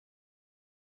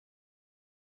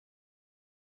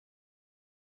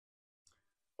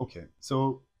Okay,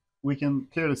 so we can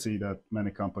clearly see that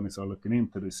many companies are looking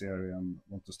into this area and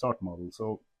want to start models.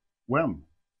 So when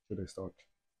should they start?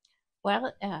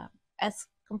 Well, as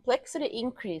complexity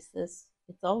increases,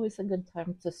 it's always a good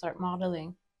time to start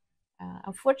modeling.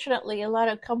 Unfortunately, a lot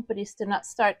of companies do not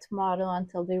start to model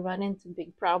until they run into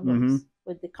big Mm-hmm. problems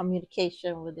with the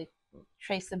communication, with the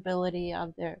traceability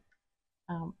of their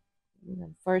um,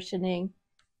 versioning.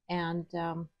 And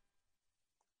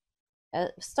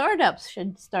startups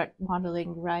should start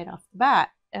modeling right off the bat,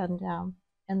 and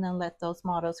then let those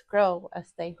models grow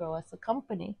as they grow as a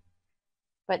company.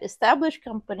 But established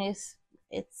companies,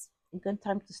 it's a good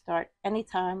time to start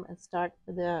anytime and start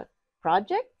with a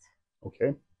project.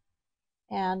 Okay.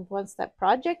 And once that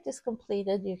project is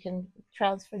completed, you can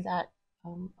transfer that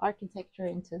architecture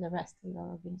into the rest of your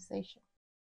organization.